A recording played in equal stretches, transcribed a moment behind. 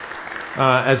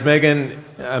As Megan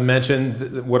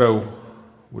mentioned, what a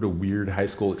weird high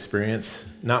school experience.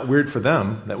 Not weird for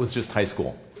them. That was just high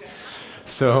school.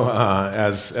 So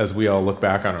as we all look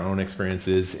back on our own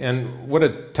experiences, and what a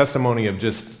testimony of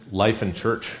just life in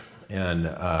church, and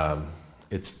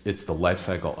it's the life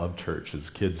cycle of church as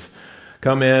kids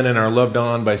come in and are loved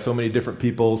on by so many different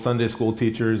people, Sunday school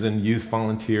teachers and youth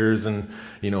volunteers and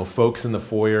folks in the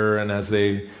foyer, and as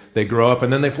they grow up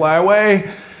and then they fly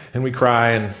away and we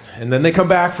cry and then they come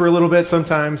back for a little bit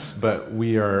sometimes, but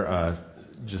we are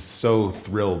just so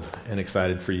thrilled and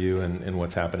excited for you and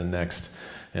what's happening next.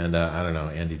 And I don't know,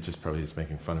 Andy just probably is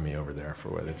making fun of me over there for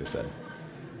what I just said.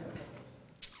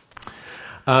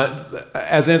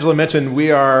 As Angela mentioned,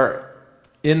 we're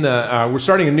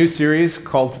starting a new series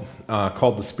called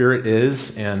The Spirit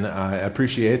Is, and I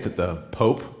appreciate that the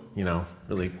Pope,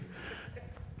 really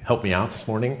helped me out this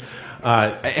morning.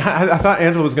 I thought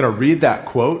Angela was going to read that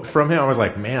quote from him. I was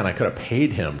like, man, I could have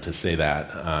paid him to say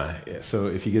that. So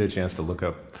if you get a chance to look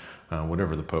up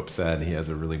whatever the Pope said, he has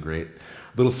a really great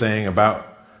little saying about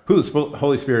who the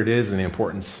Holy Spirit is and the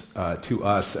importance to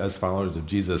us as followers of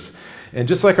Jesus. And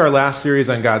just like our last series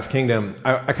on God's kingdom,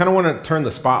 I kind of want to turn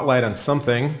the spotlight on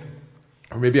something,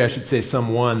 or maybe I should say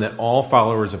someone, that all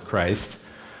followers of Christ,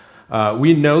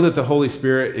 we know that the Holy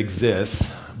Spirit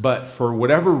exists, but for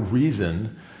whatever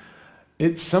reason,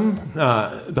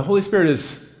 the Holy Spirit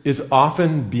is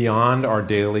often beyond our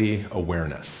daily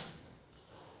awareness.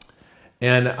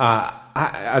 And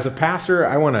as a pastor,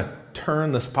 I want to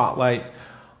turn the spotlight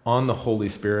on the Holy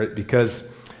Spirit because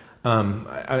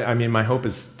my hope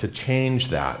is to change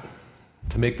that,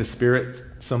 to make the Spirit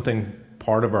something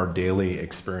part of our daily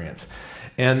experience.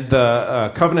 And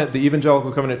the Covenant, the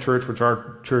Evangelical Covenant Church, which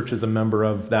our church is a member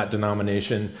of that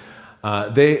denomination,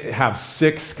 they have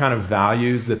 6 kind of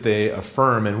values that they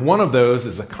affirm, and one of those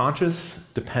is a conscious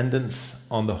dependence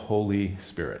on the Holy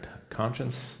Spirit.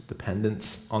 Conscious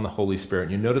dependence on the Holy Spirit.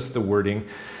 And you notice the wording.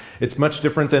 It's much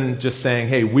different than just saying,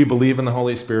 hey, we believe in the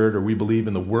Holy Spirit or we believe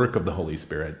in the work of the Holy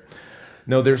Spirit.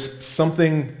 No, there's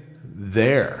something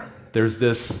there. There's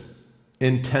this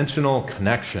intentional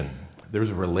connection. There's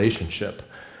a relationship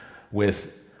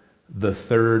with the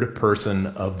third person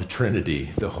of the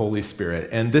Trinity, the Holy Spirit.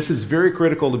 And this is very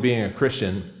critical to being a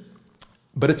Christian,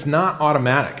 but it's not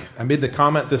automatic. I made the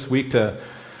comment this week to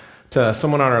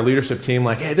someone on our leadership team,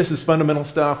 like, hey, this is fundamental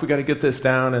stuff, we got to get this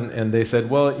down. And they said,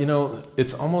 well,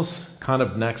 it's almost kind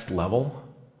of next level,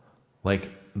 like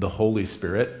the Holy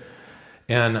Spirit.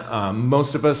 And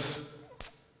most of us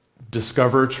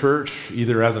discover church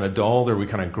either as an adult or we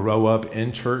kind of grow up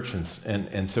in church.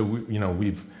 And so,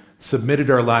 we've submitted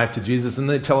our life to Jesus, and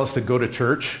they tell us to go to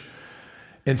church.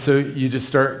 And so you just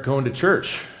start going to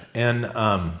church. And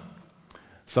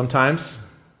sometimes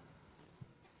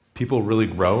people really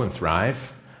grow and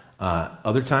thrive.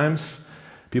 Other times,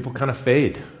 people kind of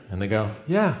fade. And they go,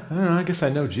 yeah, I don't know, I guess I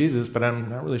know Jesus, but I'm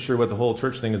not really sure what the whole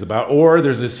church thing is about. Or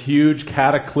there's this huge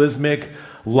cataclysmic,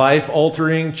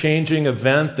 life-altering, changing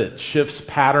event that shifts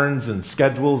patterns and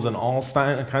schedules and all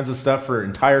kinds of stuff for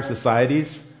entire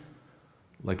societies,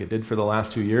 like it did for the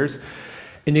last 2 years.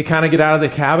 And you kind of get out of the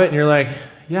habit and you're like,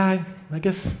 yeah, I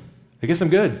guess I'm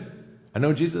good. I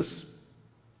know Jesus.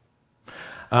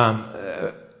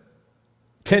 10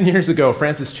 years ago,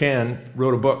 Francis Chan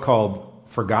wrote a book called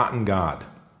Forgotten God,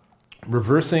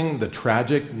 Reversing the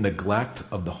Tragic Neglect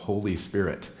of the Holy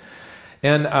Spirit.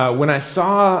 And when I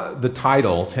saw the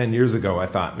title 10 years ago, I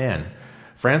thought, man,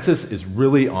 Francis is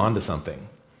really onto something.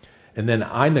 And then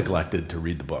I neglected to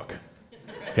read the book.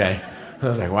 Okay? I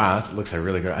was like, wow, that looks like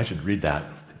really good. I should read that.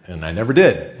 And I never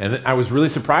did. And I was really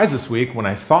surprised this week when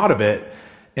I thought of it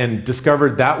and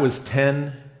discovered that was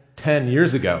 10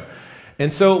 years ago.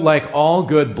 And so, like all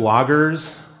good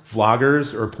bloggers,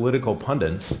 vloggers, or political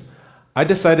pundits, I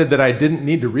decided that I didn't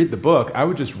need to read the book. I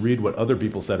would just read what other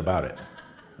people said about it.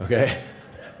 Okay?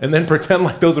 And then pretend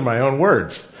like those are my own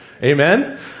words.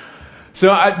 Amen?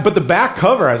 But the back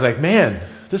cover, I was like, man,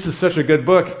 this is such a good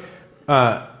book.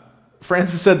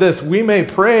 Francis said this, we may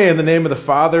pray in the name of the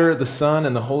Father, the Son,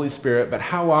 and the Holy Spirit, but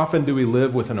how often do we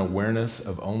live with an awareness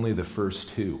of only the first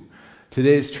 2?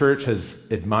 Today's church has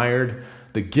admired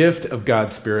the gift of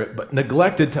God's Spirit, but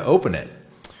neglected to open it.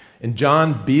 And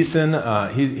John Beeson,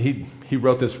 he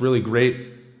wrote this really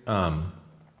great,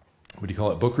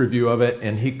 book review of it,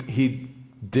 and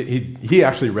he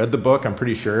actually read the book, I'm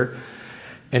pretty sure,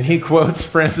 and he quotes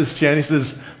Francis Chan. He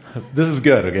says, this is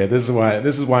good, okay? This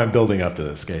is why I'm building up to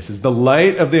this, okay? He says, the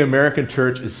light of the American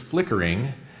church is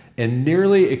flickering and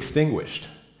nearly extinguished,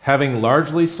 having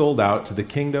largely sold out to the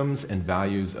kingdoms and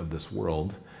values of this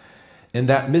world, and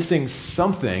that missing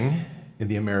something in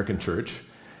the American church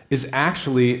is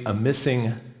actually a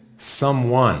missing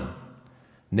someone,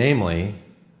 namely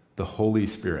the Holy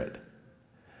Spirit.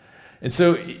 And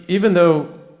so even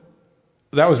though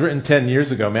that was written 10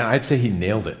 years ago, man, I'd say he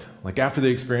nailed it. Like after the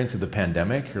experience of the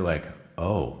pandemic, you're like,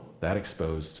 oh, that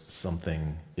exposed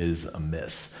something is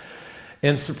amiss.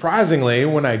 And surprisingly,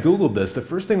 when I Googled this, the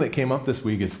first thing that came up this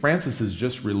week is Francis has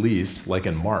just released, like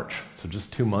in March, so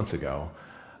just 2 months ago,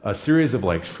 a series of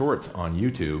like shorts on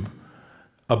YouTube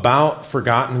about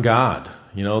forgotten God,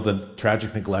 the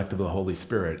tragic neglect of the Holy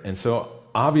Spirit. And so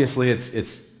obviously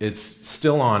it's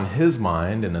still on his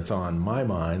mind, and it's on my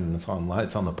mind, and it's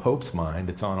on the Pope's mind,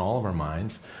 it's on all of our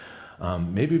minds,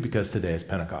 maybe because today is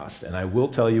Pentecost. And I will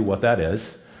tell you what that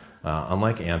is,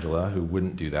 unlike Angela, who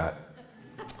wouldn't do that.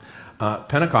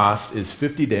 Pentecost is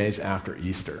 50 days after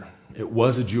Easter. It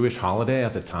was a Jewish holiday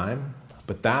at the time,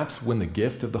 but that's when the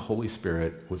gift of the Holy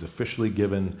Spirit was officially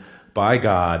given by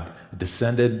God,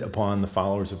 descended upon the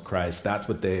followers of Christ. That's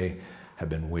what they have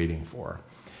been waiting for.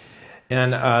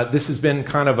 And this has been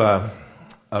kind of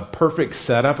a perfect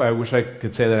setup. I wish I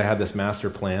could say that I had this master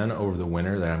plan over the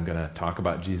winter, that I'm going to talk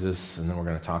about Jesus, and then we're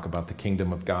going to talk about the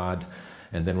kingdom of God,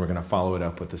 and then we're going to follow it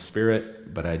up with the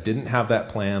Spirit. But I didn't have that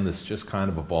plan. This just kind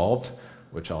of evolved,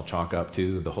 which I'll chalk up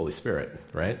to the Holy Spirit,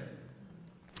 right?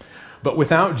 But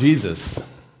without Jesus,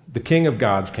 the King of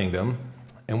God's kingdom,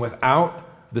 and without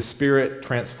the Spirit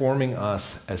transforming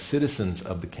us as citizens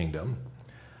of the kingdom,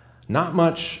 not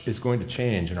much is going to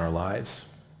change in our lives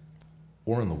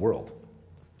or in the world.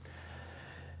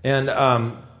 And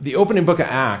the opening book of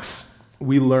Acts,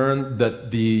 we learn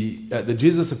that that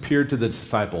Jesus appeared to the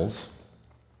disciples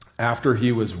after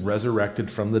he was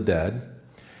resurrected from the dead.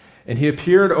 And he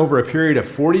appeared over a period of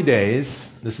 40 days,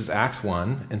 this is Acts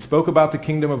 1, and spoke about the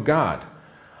kingdom of God.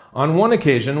 On one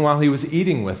occasion, while he was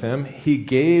eating with them, he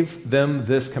gave them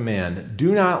this command: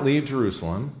 do not leave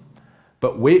Jerusalem,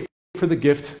 but wait for the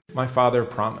gift my Father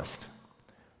promised,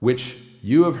 which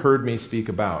you have heard me speak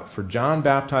about. For John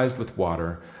baptized with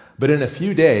water, but in a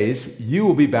few days you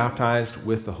will be baptized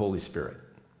with the Holy Spirit.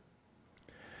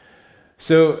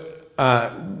 So,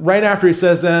 right after he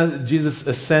says that, Jesus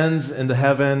ascends into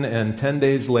heaven, and 10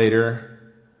 days later,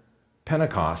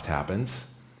 Pentecost happens.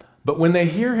 But when they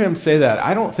hear him say that,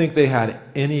 I don't think they had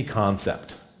any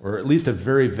concept, or at least a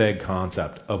very vague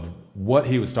concept, of what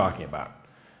he was talking about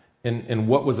and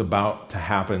what was about to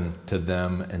happen to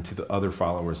them and to the other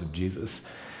followers of Jesus.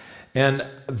 And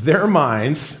their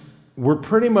minds were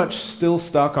pretty much still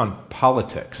stuck on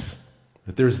politics,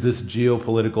 that there's this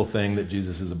geopolitical thing that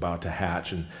Jesus is about to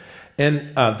hatch.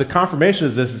 And the confirmation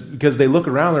is this is because they look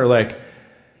around, they're like,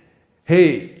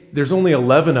 hey, there's only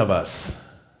 11 of us.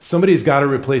 Somebody's got to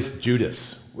replace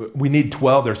Judas. We need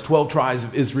 12. There's 12 tribes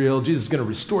of Israel. Jesus is going to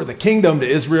restore the kingdom to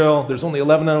Israel. There's only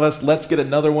 11 of us. Let's get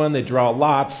another one. They draw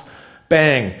lots.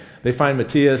 Bang. They find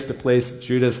Matthias to place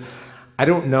Judas. I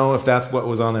don't know if that's what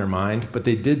was on their mind, but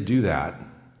they did do that.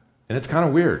 And it's kind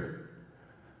of weird.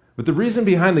 But the reason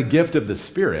behind the gift of the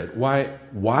Spirit,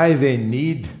 why they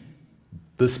need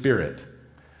the Spirit,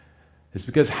 is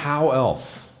because how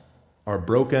else are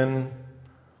broken,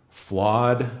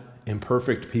 flawed,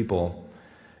 imperfect people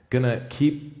going to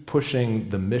keep pushing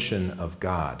the mission of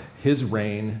God, his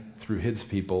reign through his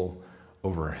people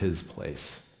over his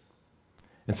place?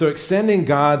 And so extending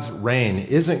God's reign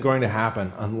isn't going to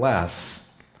happen unless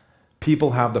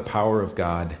people have the power of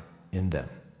God in them.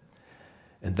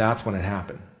 And that's when it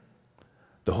happened.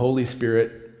 The Holy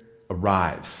Spirit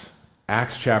arrives.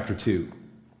 Acts chapter 2.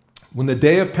 When the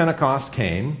day of Pentecost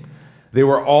came, they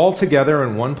were all together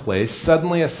in one place.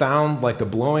 Suddenly a sound like the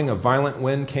blowing of violent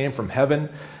wind came from heaven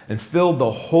and filled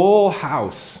the whole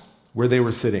house where they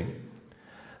were sitting.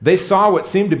 They saw what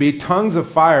seemed to be tongues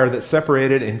of fire that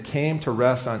separated and came to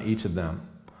rest on each of them.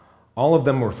 All of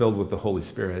them were filled with the Holy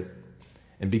Spirit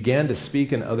and began to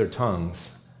speak in other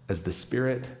tongues as the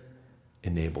Spirit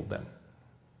enabled them.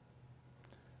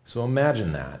 So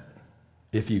imagine that,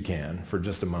 if you can, for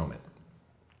just a moment.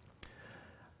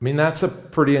 I mean, that's a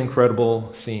pretty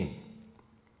incredible scene.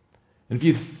 And if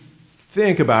you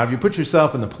think about it, if you put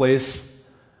yourself in the place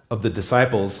of the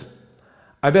disciples,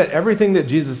 I bet everything that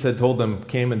Jesus had told them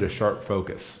came into sharp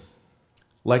focus.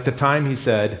 Like the time he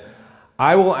said,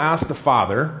 I will ask the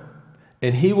Father,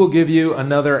 and he will give you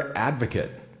another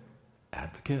advocate.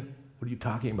 Advocate? What are you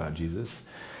talking about, Jesus?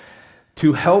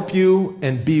 To help you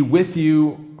and be with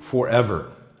you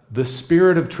forever. The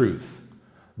Spirit of truth.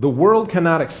 The world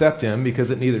cannot accept him because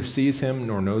it neither sees him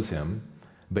nor knows him,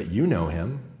 but you know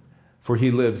him, for he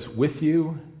lives with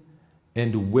you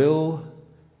and will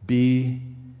be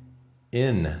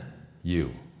in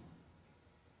you.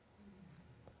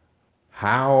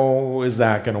 How is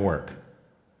that going to work?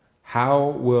 how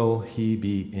will he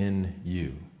be in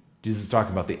you? Jesus is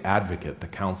talking about the advocate, the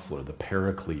counselor, the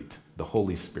paraclete, the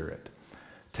Holy Spirit,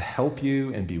 to help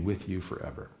you and be with you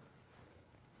forever.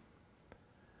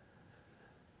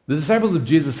 The disciples of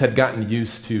Jesus had gotten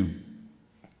used to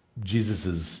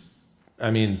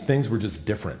things were just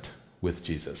different with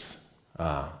Jesus.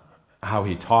 How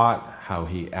he taught, how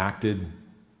he acted,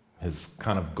 his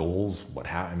kind of goals,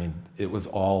 it was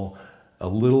all a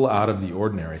little out of the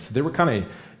ordinary. So they were kind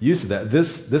of used to that.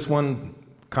 This one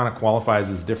kind of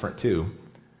qualifies as different too.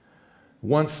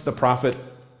 Once the prophet,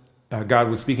 God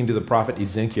was speaking to the prophet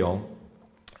Ezekiel,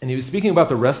 and he was speaking about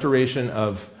the restoration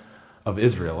of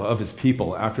Israel, of his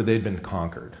people, after they'd been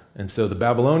conquered. And so the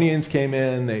Babylonians came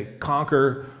in, they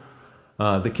conquer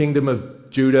the kingdom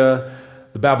of Judah.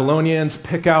 The Babylonians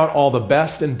pick out all the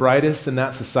best and brightest in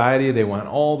that society. They want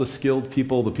all the skilled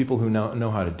people, the people who know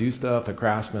how to do stuff, the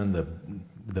craftsmen,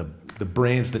 the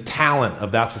brains, the talent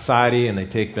of that society, and they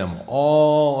take them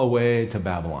all away to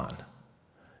Babylon.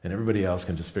 And everybody else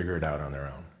can just figure it out on their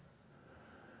own.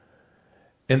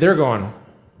 And they're going,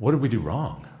 what did we do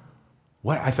wrong?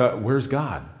 I thought, where's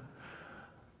God?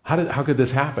 How could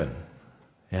this happen?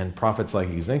 And prophets like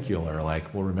Ezekiel are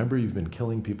like, well, remember, you've been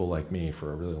killing people like me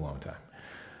for a really long time.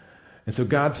 And so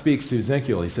God speaks to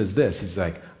Ezekiel. He says this. He's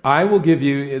like, I will give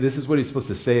you, this is what he's supposed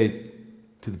to say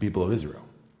to the people of Israel.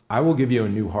 I will give you a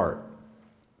new heart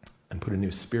and put a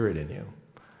new spirit in you.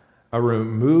 I will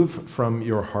remove from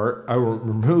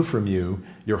you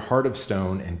your heart of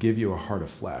stone and give you a heart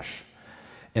of flesh.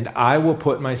 And I will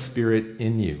put my spirit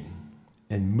in you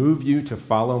and move you to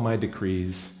follow my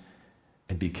decrees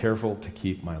and be careful to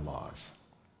keep my laws.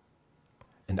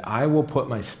 And I will put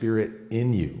my spirit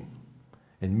in you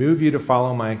and move you to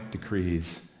follow my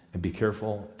decrees and be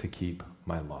careful to keep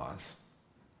my laws.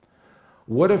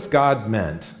 What if God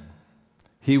meant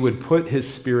he would put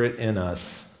his spirit in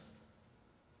us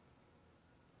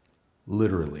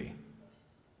literally?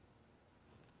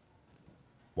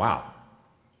 Wow.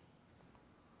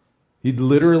 He'd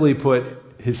literally put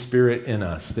his spirit in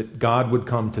us, that God would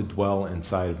come to dwell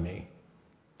inside of me.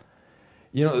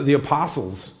 You know, the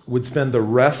apostles would spend the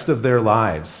rest of their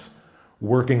lives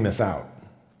working this out.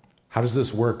 How does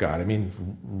this work, God?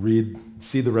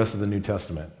 See the rest of the New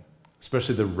Testament,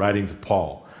 especially the writings of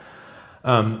Paul.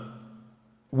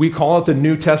 We call it the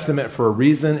New Testament for a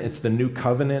reason. It's the new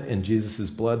covenant in Jesus'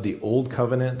 blood, the old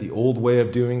covenant, the old way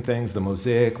of doing things, the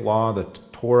Mosaic law, the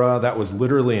Torah, that was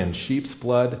literally in sheep's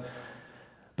blood.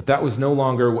 But that was no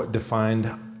longer what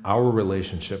defined our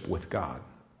relationship with God.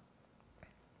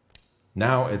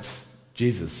 Now it's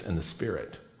Jesus and the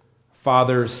Spirit.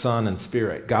 Father, Son, and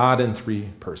Spirit. God in three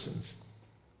persons.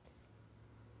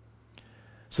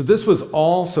 So this was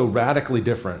all so radically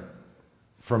different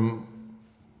from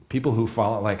people who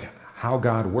follow, like how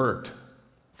God worked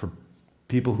for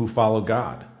people who follow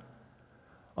God.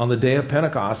 On the day of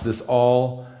Pentecost, this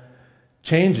all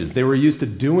changes. They were used to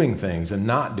doing things and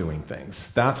not doing things.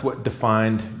 That's what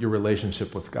defined your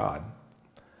relationship with God.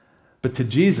 But to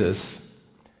Jesus,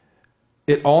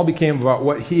 it all became about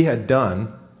what he had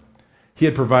done. He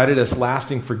had provided us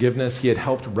lasting forgiveness. He had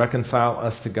helped reconcile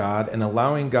us to God, and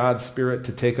allowing God's Spirit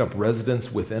to take up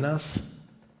residence within us.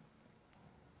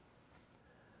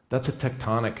 That's a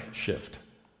tectonic shift.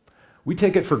 We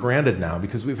take it for granted now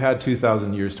because we've had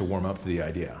 2,000 years to warm up to the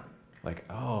idea. Like,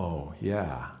 oh,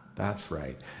 yeah, that's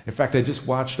right. In fact, I just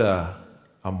watched a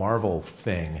Marvel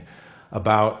thing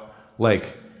about,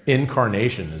 like,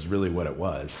 incarnation is really what it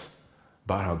was.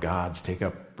 About how gods take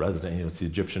up residence. It's the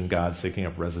Egyptian gods taking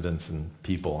up residence in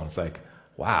people. And it's like,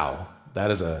 wow, that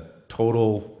is a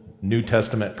total New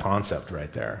Testament concept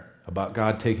right there. About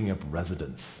God taking up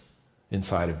residence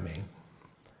inside of me.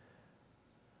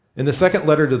 In the second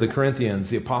letter to the Corinthians,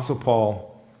 the Apostle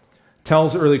Paul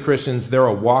tells early Christians they're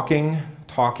a walking,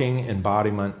 talking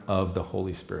embodiment of the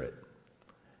Holy Spirit.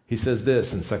 He says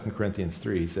this in 2 Corinthians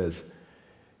 3. He says,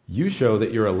 you show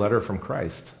that you're a letter from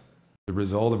Christ, the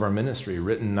result of our ministry,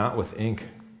 written not with ink,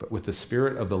 but with the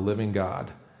Spirit of the living God,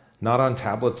 not on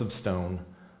tablets of stone,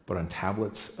 but on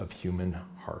tablets of human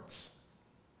hearts.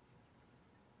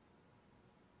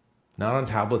 Not on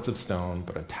tablets of stone,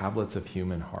 but on tablets of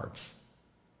human hearts.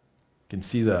 You can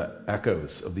see the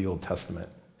echoes of the Old Testament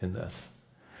in this.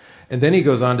 And then he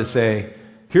goes on to say,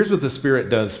 here's what the Spirit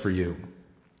does for you.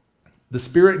 The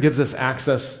Spirit gives us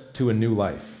access to a new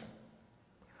life.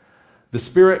 The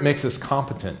Spirit makes us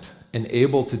competent and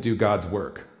able to do God's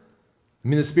work.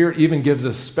 The Spirit even gives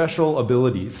us special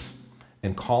abilities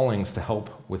and callings to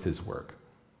help with his work.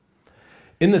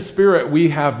 In the Spirit, we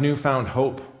have newfound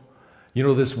hope. You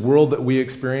know, this world that we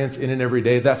experience in and every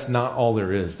day, that's not all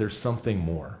there is. There's something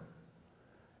more.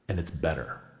 And it's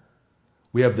better.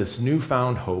 We have this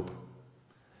newfound hope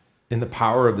in the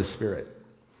power of the Spirit.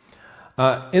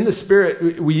 In the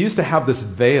Spirit, we used to have this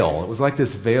veil. It was like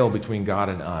this veil between God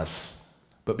and us.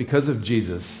 But because of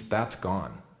Jesus, that's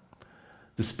gone.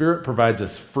 The Spirit provides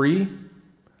us free,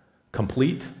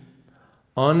 complete,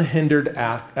 unhindered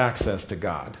access to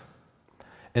God.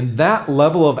 And that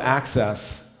level of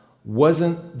access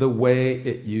wasn't the way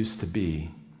it used to be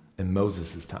in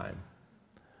Moses' time.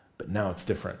 But now it's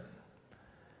different.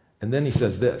 And then he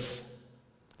says this.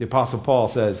 The Apostle Paul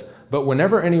says, "But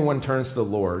whenever anyone turns to the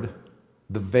Lord,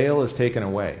 the veil is taken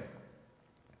away.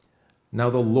 Now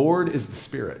the Lord is the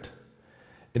Spirit.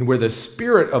 And where the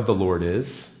Spirit of the Lord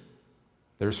is,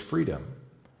 there's freedom.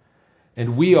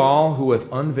 And we all who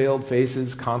with unveiled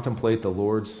faces contemplate the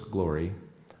Lord's glory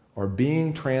are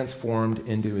being transformed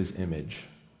into his image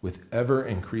with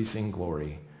ever-increasing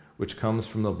glory, which comes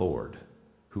from the Lord,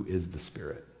 who is the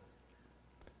Spirit."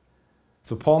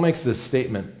 So Paul makes this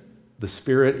statement, the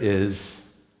Spirit is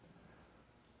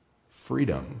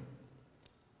freedom.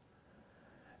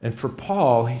 And for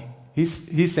Paul,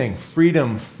 he's saying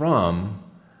freedom from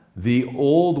the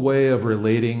old way of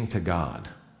relating to God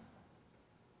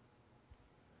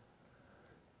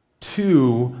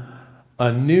to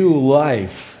a new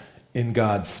life in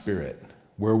God's Spirit,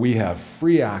 where we have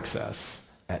free access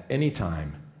at any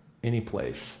time, any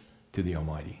place to the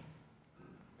Almighty.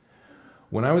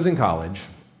 When I was in college,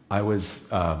 I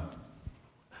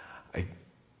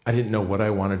didn't know what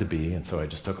I wanted to be, and so I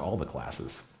just took all the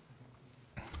classes.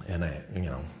 And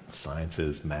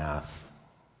sciences, math.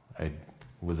 I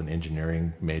was an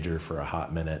engineering major for a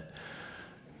hot minute.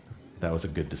 That was a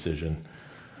good decision.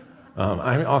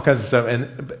 All kinds of stuff.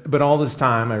 But all this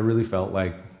time, I really felt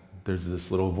like there's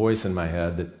this little voice in my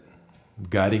head that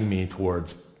guiding me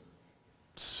towards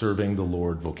serving the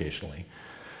Lord vocationally.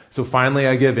 So finally,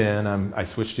 I give in. I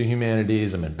switched to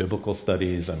humanities. I'm in biblical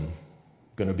studies. I'm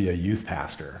going to be a youth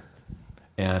pastor.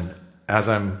 And as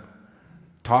I'm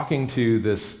talking to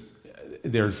this,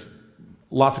 there's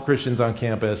lots of Christians on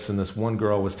campus, and this one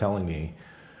girl was telling me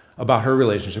about her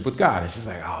relationship with God. And she's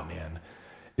like, "Oh man,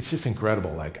 it's just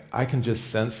incredible. Like, I can just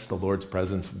sense the Lord's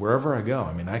presence wherever I go.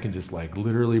 I mean, I can just like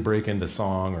literally break into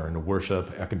song or into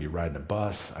worship. I can be riding a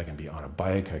bus. I can be on a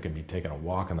bike. I can be taking a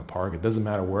walk in the park. It doesn't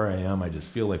matter where I am. I just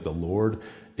feel like the Lord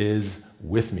is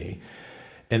with me."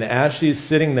 And as she's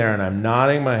sitting there and I'm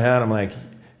nodding my head, I'm like,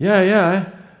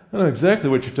 yeah, I know exactly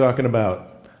what you're talking about.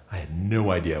 I had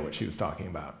no idea what she was talking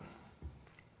about.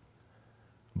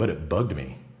 But it bugged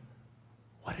me.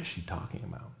 What is she talking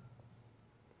about?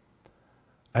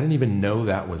 I didn't even know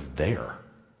that was there.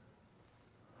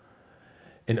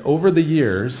 And over the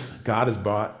years, God has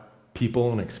brought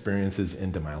people and experiences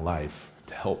into my life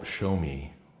to help show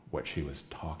me what she was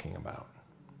talking about.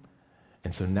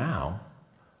 And so now,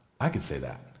 I could say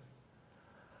that.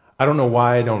 I don't know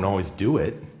why I don't always do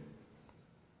it,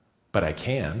 but I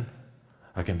can.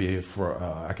 I can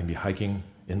be hiking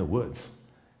in the woods,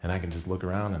 and I can just look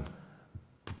around and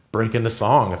break into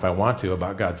song if I want to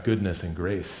about God's goodness and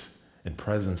grace and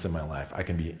presence in my life. I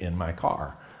can be in my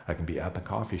car. I can be at the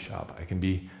coffee shop. I can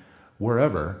be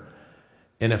wherever.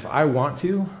 And if I want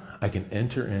to, I can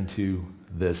enter into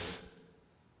this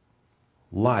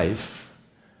life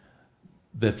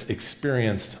that's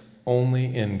experienced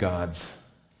only in God's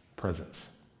presence.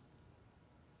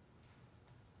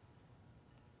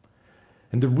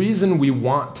 And the reason we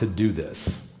want to do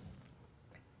this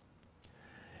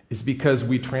is because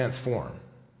we transform.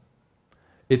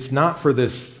 It's not for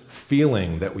this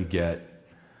feeling that we get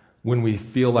when we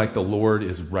feel like the Lord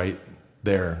is right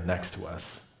there next to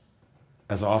us.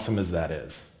 As awesome as that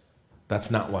is, that's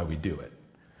not why we do it.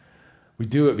 We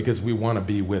do it because we want to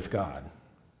be with God.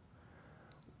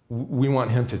 We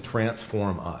want Him to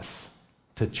transform us,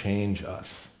 to change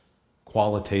us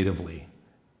qualitatively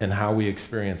in how we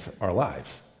experience our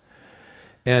lives.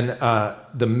 And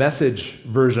the Message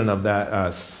version of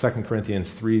that 2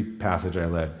 Corinthians 3 passage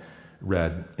I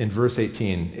read, in verse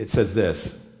 18, it says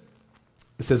this.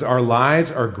 It says, "Our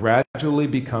lives are gradually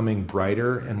becoming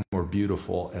brighter and more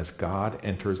beautiful as God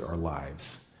enters our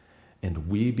lives, and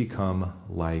we become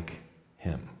like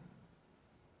Him."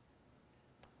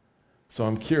 So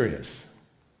I'm curious,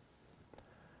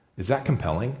 is that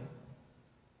compelling?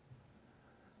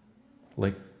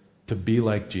 Like, to be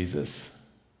like Jesus?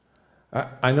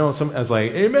 I know I was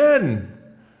like, amen.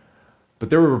 But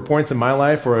there were points in my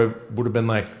life where I would have been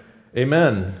like,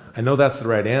 amen. I know that's the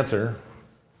right answer,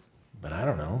 but I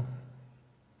don't know.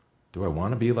 Do I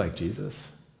want to be like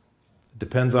Jesus? It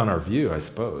depends on our view, I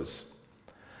suppose.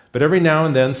 But every now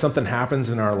and then something happens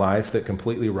in our life that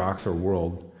completely rocks our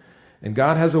world. And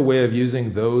God has a way of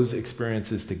using those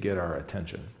experiences to get our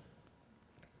attention.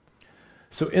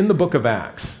 So in the book of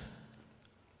Acts,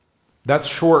 that's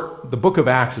short. The book of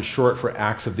Acts is short for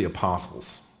Acts of the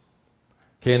Apostles.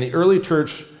 Okay, and the early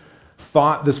church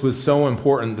thought this was so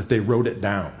important that they wrote it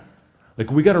down.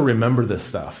 Like, we got to remember this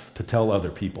stuff to tell other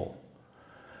people.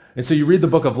 And so you read the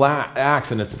book of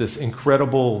Acts, and it's this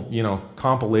incredible,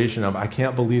 compilation of, I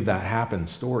can't believe that happened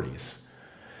stories.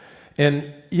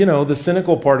 And, the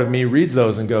cynical part of me reads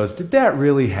those and goes, did that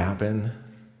really happen?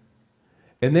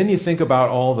 And then you think about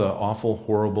all the awful,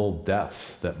 horrible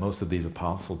deaths that most of these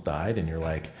apostles died, and you're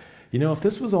like, if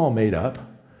this was all made up,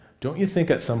 don't you think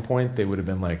at some point they would have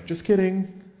been like, just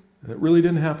kidding, that really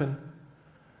didn't happen?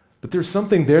 But there's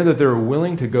something there that they're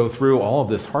willing to go through all of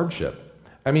this hardship.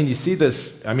 You see this,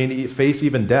 face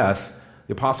even death.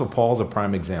 The Apostle Paul is a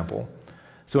prime example.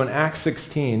 So in Acts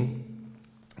 16,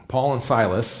 Paul and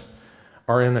Silas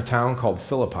are in a town called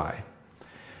Philippi.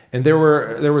 And there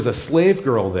was a slave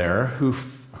girl there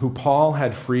who Paul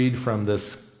had freed from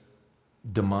this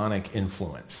demonic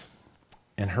influence.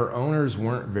 And her owners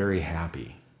weren't very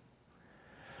happy.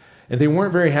 And they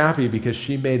weren't very happy because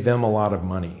she made them a lot of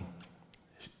money.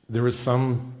 There was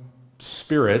some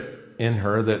spirit in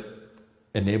her that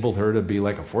enabled her to be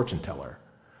like a fortune teller.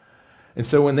 And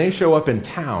so when they show up in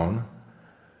town,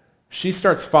 she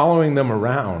starts following them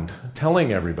around,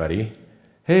 telling everybody,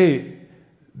 hey,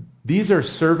 these are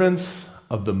servants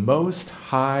of the Most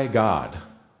High God.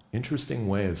 Interesting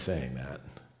way of saying that.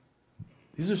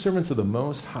 These are servants of the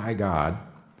Most High God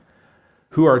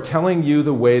who are telling you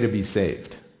the way to be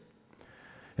saved.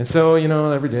 And so,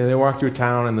 every day they walk through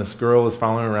town and this girl is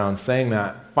following around saying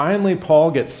that. Finally,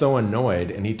 Paul gets so annoyed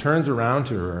and he turns around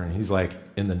to her and he's like,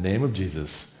 in the name of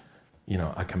Jesus,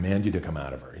 I command you to come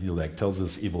out of her. He tells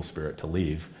this evil spirit to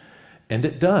leave. And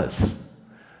it does.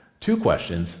 2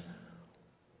 questions.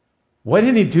 Why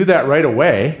didn't he do that right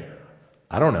away?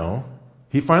 I don't know.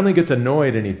 He finally gets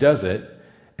annoyed and he does it.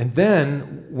 And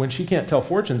then, when she can't tell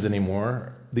fortunes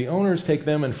anymore, the owners take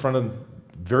them in front of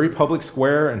very public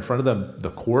square, in front of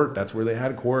the court. That's where they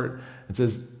had court. And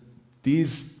says,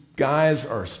 these guys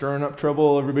are stirring up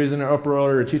trouble. Everybody's in an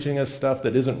uproar. They're teaching us stuff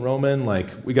that isn't Roman.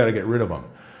 We got to get rid of them.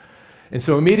 And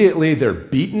so immediately they're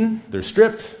beaten. They're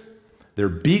stripped. They're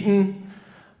beaten.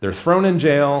 They're thrown in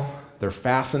jail. They're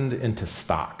fastened into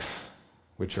stocks,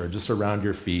 which are just around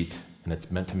your feet, and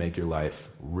it's meant to make your life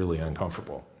really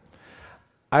uncomfortable.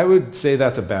 I would say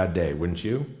that's a bad day, wouldn't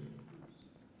you?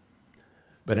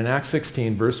 But in Acts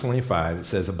 16, verse 25, it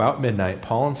says, about midnight,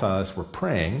 Paul and Silas were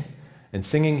praying and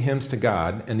singing hymns to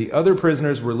God, and the other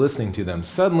prisoners were listening to them.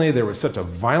 Suddenly, there was such a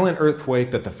violent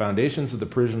earthquake that the foundations of the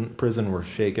prison were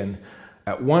shaken.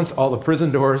 At once, all the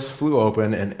prison doors flew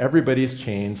open, and everybody's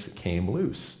chains came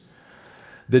loose.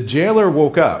 The jailer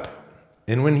woke up,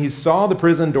 and when he saw the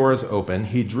prison doors open,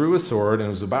 he drew a sword and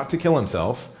was about to kill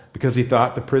himself because he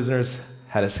thought the prisoners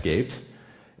had escaped,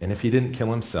 and if he didn't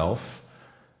kill himself,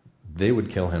 they would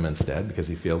kill him instead because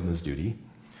he failed in his duty.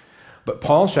 But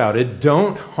Paul shouted,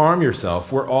 "Don't harm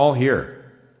yourself, we're all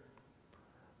here."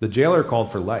 The jailer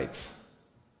called for lights,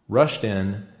 rushed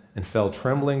in, and fell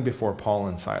trembling before Paul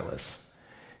and Silas.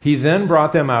 He then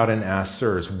brought them out and asked,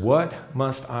 "Sirs, what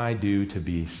must I do to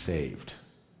be saved?"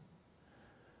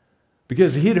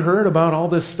 Because he'd heard about all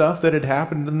this stuff that had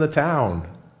happened in the town.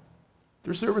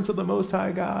 They're servants of the Most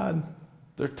High God.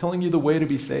 They're telling you the way to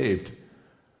be saved.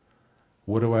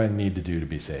 What do I need to do to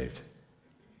be saved?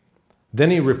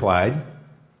 Then he replied,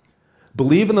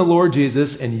 "Believe in the Lord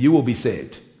Jesus and you will be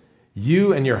saved,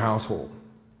 you and your household."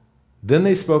 Then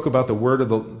they spoke about the word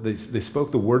of they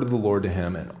spoke the word of the Lord to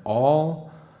him and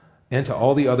to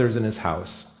all the others in his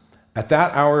house. At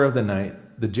that hour of the night,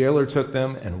 the jailer took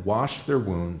them and washed their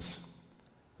wounds.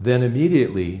 Then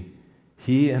immediately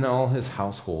he and all his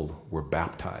household were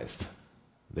baptized.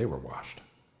 They were washed.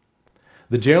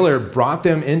 The jailer brought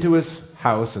them into his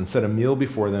house and set a meal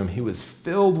before them. He was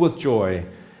filled with joy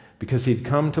because he'd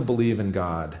come to believe in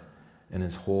God and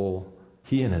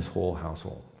he and his whole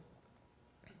household.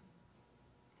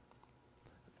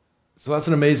 So that's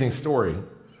an amazing story.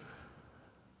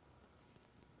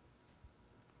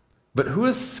 But who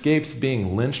escapes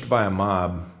being lynched by a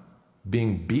mob,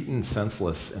 being beaten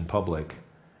senseless in public,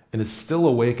 and is still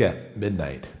awake at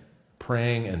midnight,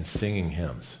 praying and singing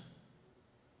hymns?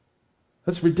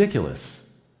 That's ridiculous.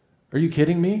 Are you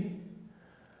kidding me?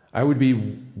 I would be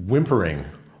whimpering,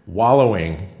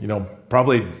 wallowing,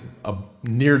 probably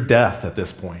near death at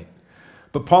this point.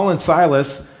 But Paul and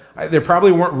Silas, they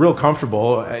probably weren't real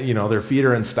comfortable. Their feet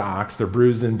are in stocks, they're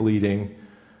bruised and bleeding.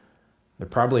 They're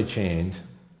probably chained.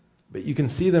 But you can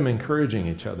see them encouraging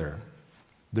each other.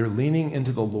 They're leaning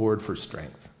into the Lord for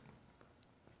strength.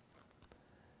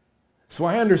 So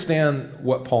I understand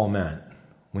what Paul meant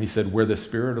when he said, where the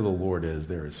Spirit of the Lord is,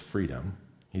 there is freedom.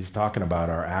 He's talking about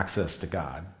our access to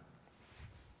God.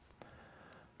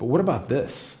 But what about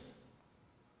this?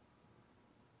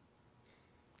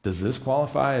 Does this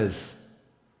qualify as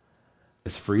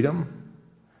freedom?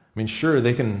 I mean, sure,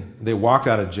 they walked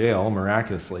out of jail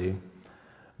miraculously,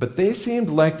 but they seemed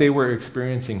like they were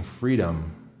experiencing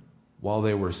freedom while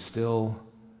they were still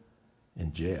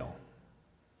in jail.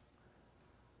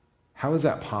 How is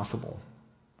that possible?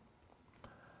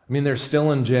 I mean, they're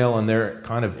still in jail and they're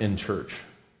kind of in church.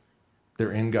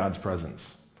 They're in God's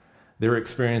presence. They're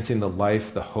experiencing the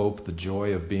life, the hope, the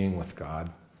joy of being with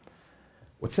God.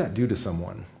 What's that do to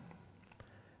someone?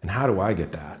 And how do I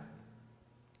get that?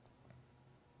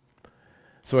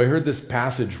 So I heard this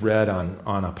passage read on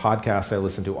a podcast I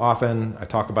listen to often. I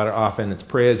talk about it often. It's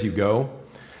Pray As You Go.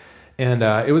 And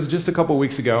it was just a couple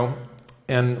weeks ago.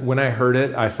 And when I heard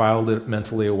it, I filed it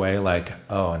mentally away like,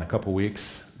 oh, in a couple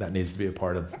weeks, that needs to be a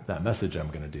part of that message I'm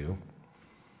going to do.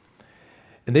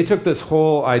 And they took this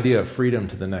whole idea of freedom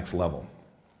to the next level.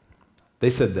 They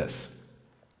said this: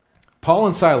 Paul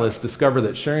and Silas discover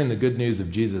that sharing the good news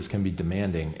of Jesus can be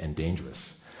demanding and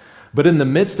dangerous. But in the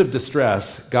midst of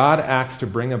distress, God acts to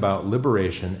bring about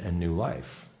liberation and new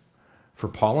life for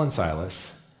Paul and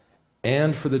Silas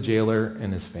and for the jailer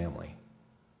and his family.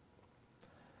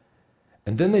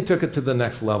 And then they took it to the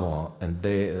next level, and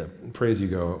they, Pray As You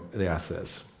Go, they asked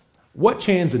this: what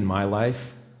chains in my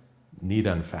life need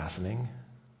unfastening?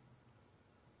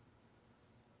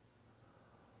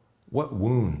 What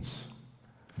wounds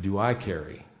do I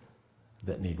carry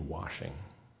that need washing?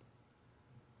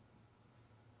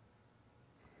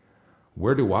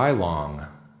 Where do I long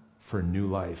for new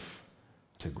life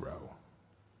to grow?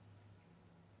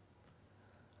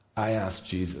 I ask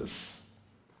Jesus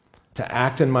to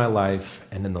act in my life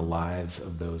and in the lives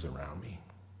of those around me.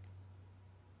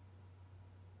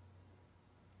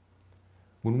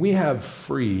 When we have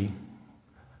free,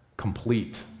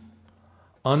 complete,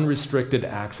 unrestricted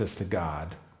access to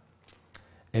God,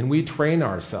 and we train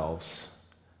ourselves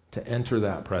to enter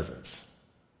that presence.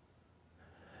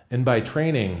 And by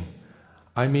training,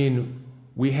 I mean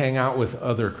we hang out with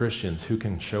other Christians who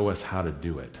can show us how to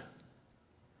do it.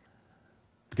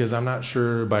 Because I'm not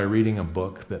sure by reading a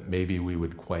book that maybe we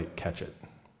would quite catch it.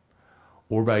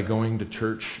 Or by going to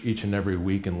church each and every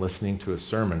week and listening to a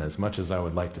sermon, as much as I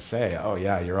would like to say, oh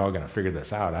yeah, you're all going to figure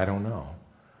this out, I don't know.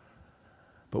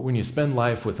 But when you spend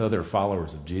life with other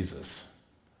followers of Jesus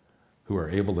who are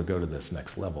able to go to this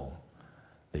next level,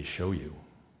 they show you.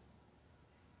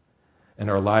 And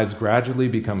our lives gradually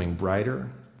becoming brighter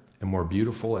and more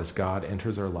beautiful as God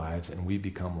enters our lives and we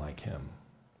become like Him.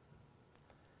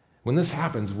 When this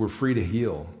happens, we're free to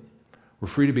heal. We're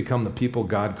free to become the people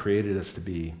God created us to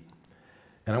be.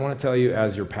 And I want to tell you,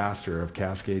 as your pastor of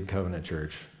Cascade Covenant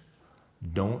Church,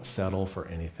 don't settle for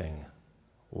anything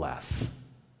less.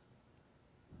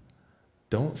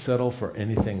 Don't settle for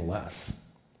anything less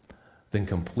than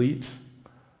complete,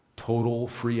 total,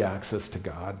 free access to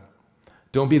God.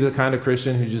 Don't be the kind of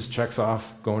Christian who just checks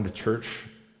off going to church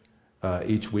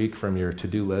each week from your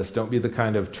to-do list. Don't be the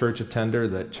kind of church attender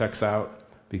that checks out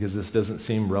because this doesn't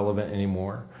seem relevant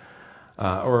anymore.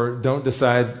 Or don't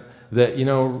decide that,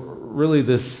 really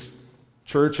this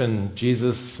church and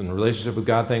Jesus and relationship with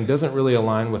God thing doesn't really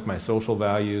align with my social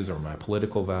values or my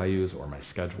political values or my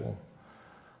schedule.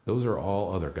 Those are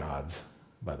all other gods,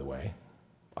 by the way,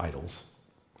 idols.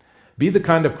 Be the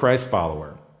kind of Christ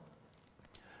follower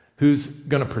who's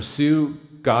going to pursue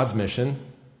God's mission,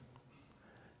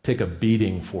 take a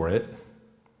beating for it,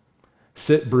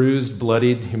 sit bruised,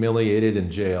 bloodied, humiliated in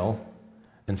jail,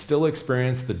 and still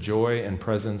experience the joy and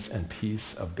presence and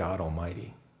peace of God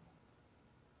Almighty.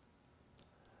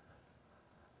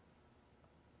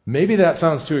 Maybe that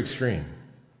sounds too extreme.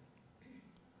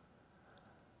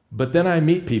 But then I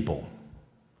meet people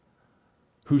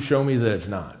who show me that it's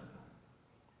not.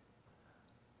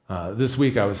 This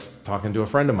week I was talking to a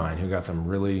friend of mine who got some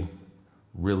really,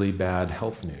 really bad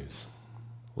health news,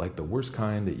 like the worst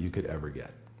kind that you could ever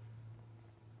get.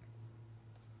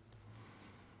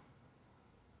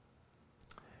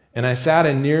 And I sat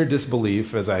in near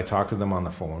disbelief as I talked to them on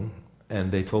the phone,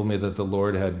 and they told me that the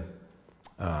Lord had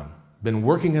been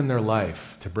working in their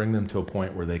life to bring them to a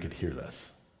point where they could hear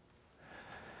this.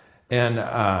 And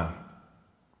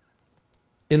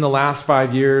in the last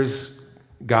 5 years,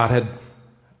 God had,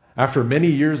 after many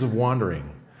years of wandering,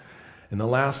 in the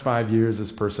last 5 years,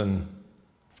 this person,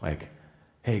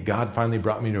 hey, God finally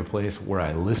brought me to a place where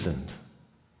I listened,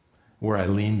 where I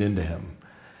leaned into Him.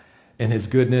 and his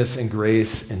goodness and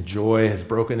grace and joy has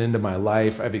broken into my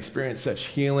life. I've experienced such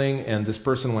healing, and this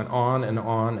person went on and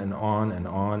on and on and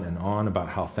on and on about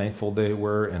how thankful they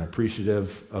were and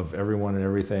appreciative of everyone and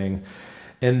everything.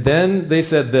 And then they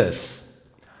said this: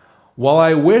 while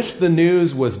I wish the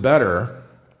news was better,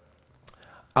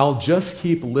 I'll just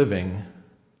keep living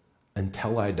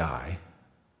until I die,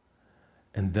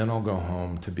 and then I'll go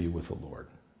home to be with the Lord.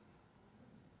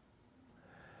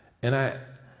 And I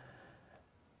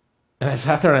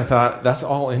sat there and I thought, that's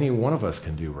all any one of us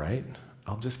can do, right?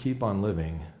 I'll just keep on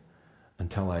living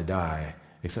until I die.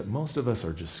 Except most of us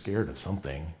are just scared of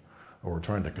something, or we're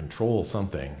trying to control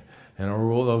something. And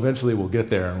eventually we'll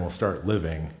get there and we'll start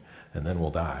living, and then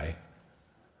we'll die.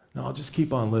 No, I'll just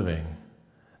keep on living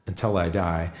until I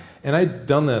die. And I've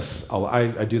done this,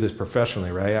 I do this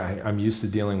professionally, right? I'm used to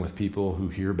dealing with people who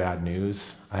hear bad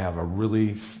news. I have a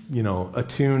really,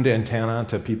 attuned antenna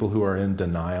to people who are in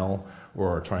denial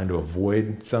or are trying to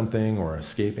avoid something or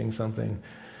escaping something.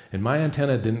 And my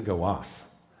antenna didn't go off.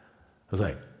 I was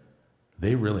like,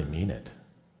 they really mean it.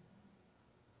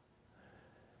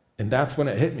 And that's when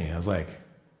it hit me. I was like,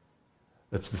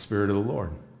 that's the Spirit of the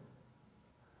Lord.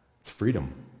 It's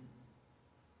freedom.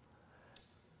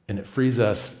 And it frees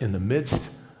us in the midst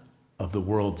of the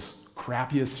world's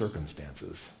crappiest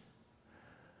circumstances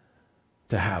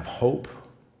to have hope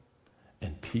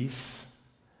and peace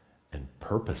and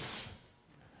purpose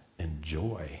and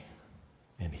joy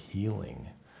and healing,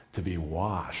 to be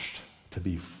washed, to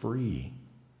be free,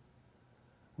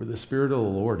 where the Spirit of the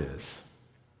Lord is.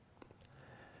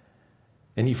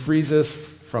 And he frees us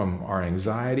from our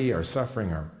anxiety, our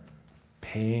suffering, our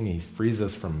pain. He frees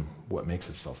us from what makes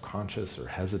us self-conscious or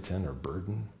hesitant or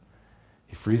burdened.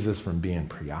 He frees us from being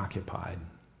preoccupied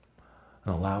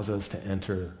and allows us to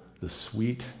enter the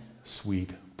sweet,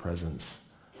 sweet presence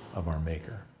of our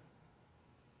Maker.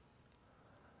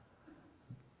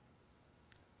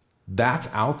 That's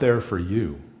out there for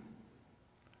you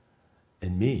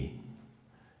and me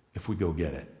if we go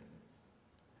get it.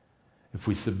 If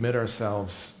we submit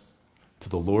ourselves to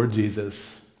the Lord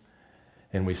Jesus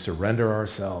and we surrender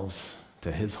ourselves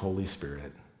to his Holy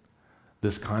Spirit,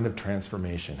 this kind of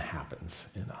transformation happens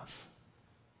in us.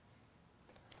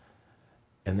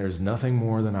 And there's nothing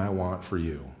more than I want for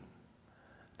you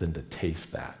than to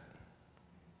taste that.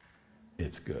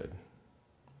 It's good.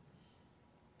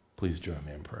 Please join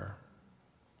me in prayer.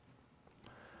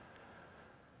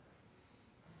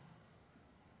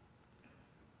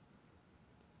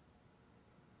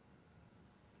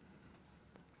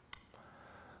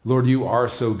 Lord, you are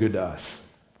so good to us.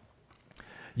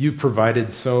 You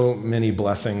provided so many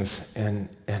blessings, and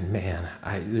man,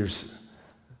 there's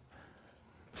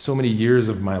so many years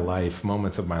of my life,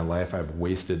 moments of my life I've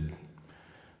wasted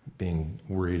being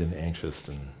worried and anxious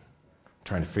and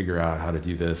trying to figure out how to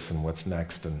do this and what's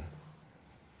next. And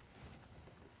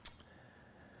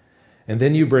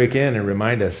then you break in and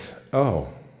remind us, oh,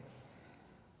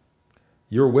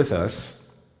 you're with us.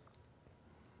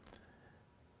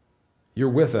 You're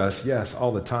with us, yes,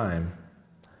 all the time,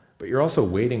 but you're also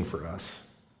waiting for us.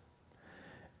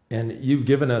 And you've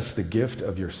given us the gift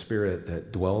of your Spirit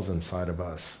that dwells inside of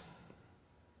us.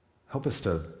 Help us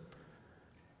to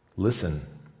listen.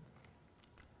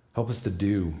 Help us to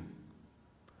do.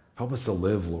 Help us to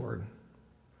live, Lord.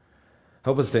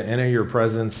 Help us to enter your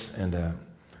presence and to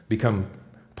become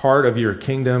part of your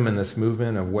kingdom and this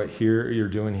movement of what you're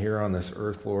doing here on this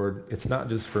earth, Lord. It's not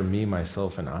just for me,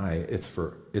 myself, and I. It's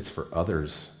for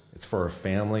others. It's for our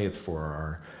family. It's for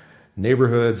our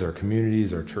neighborhoods, our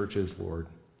communities, our churches, Lord.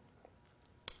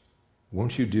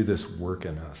 Won't you do this work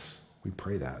in us? We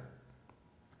pray that.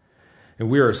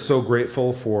 And we are so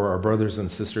grateful for our brothers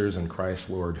and sisters in Christ,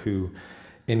 Lord, who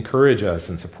encourage us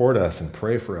and support us and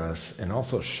pray for us and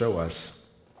also show us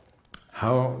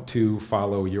how to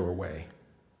follow your way.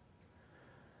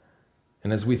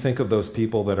 And as we think of those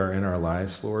people that are in our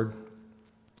lives, Lord,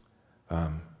 I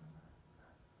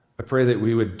pray that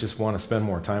we would just want to spend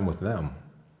more time with them.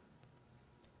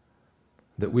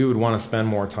 That we would want to spend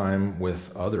more time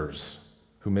with others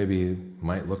who maybe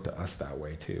might look to us that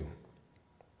way too.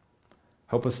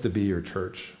 Help us to be your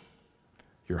church,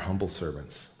 your humble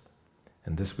servants.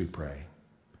 And this we pray.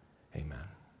 Amen.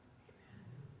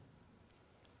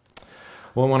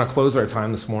 Well, I want to close our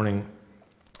time this morning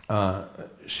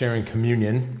sharing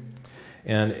communion.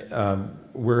 And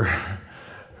we're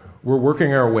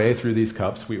working our way through these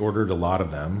cups. We ordered a lot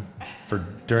of them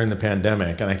during the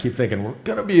pandemic, and I keep thinking we're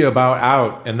going to be about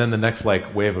out, and then the next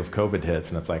wave of COVID hits,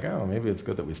 and it's like, oh, maybe it's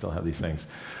good that we still have these things.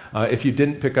 If you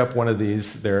didn't pick up one of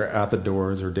these, they're at the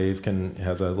doors, or Dave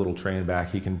has a little tray in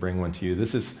back. He can bring one to you.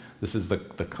 This is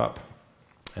the cup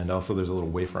And also there's a little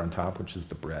wafer on top, which is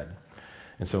the bread.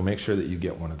 And so make sure that you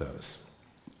get one of those.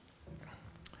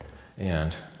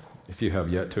 And if you have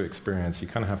yet to experience, you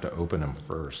kind of have to open them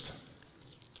first.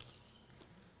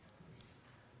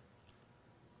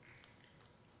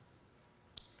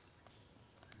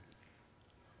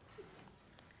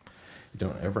 You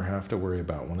don't ever have to worry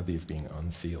about one of these being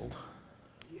unsealed.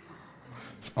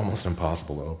 It's almost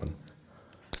impossible to open.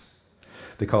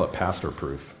 They call it pastor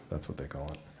proof. That's what they call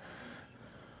it.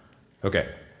 Okay.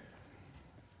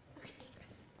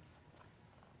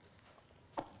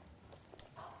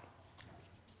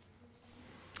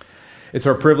 It's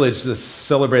our privilege to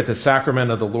celebrate the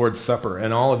sacrament of the Lord's Supper,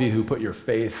 and all of you who put your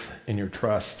faith and your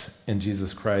trust in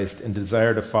Jesus Christ and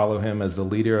desire to follow him as the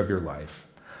leader of your life.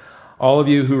 All of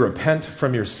you who repent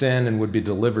from your sin and would be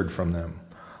delivered from them.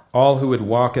 All who would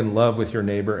walk in love with your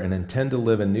neighbor and intend to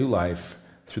live a new life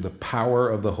through the power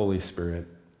of the Holy Spirit.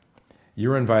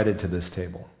 You're invited to this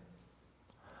table.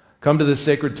 Come to this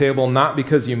sacred table not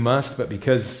because you must, but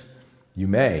because you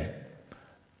may.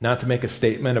 Not to make a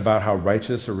statement about how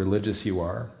righteous or religious you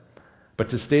are, but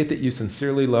to state that you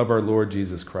sincerely love our Lord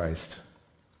Jesus Christ.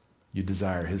 You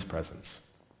desire his presence.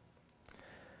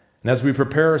 And as we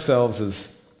prepare ourselves as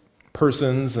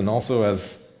persons and also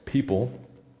as people,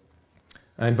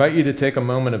 I invite you to take a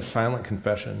moment of silent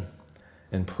confession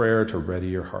and prayer to ready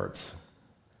your hearts.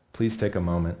 Please take a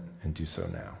moment and do so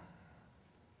now.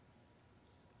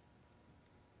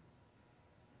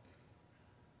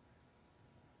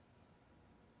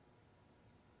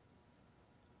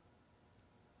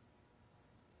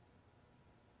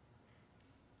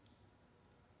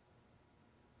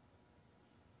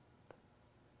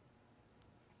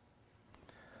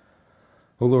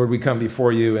 Oh Lord, we come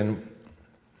before you and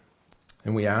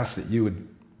we ask that you would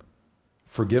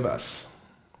forgive us.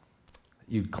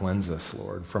 You'd cleanse us,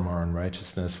 Lord, from our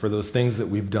unrighteousness, for those things that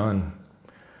we've done,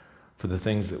 for the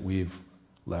things that we've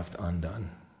left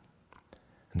undone.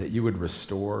 And that you would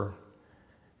restore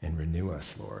and renew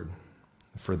us, Lord.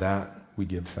 For that we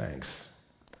give thanks.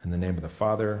 In the name of the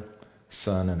Father,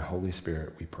 Son, and Holy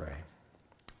Spirit we pray.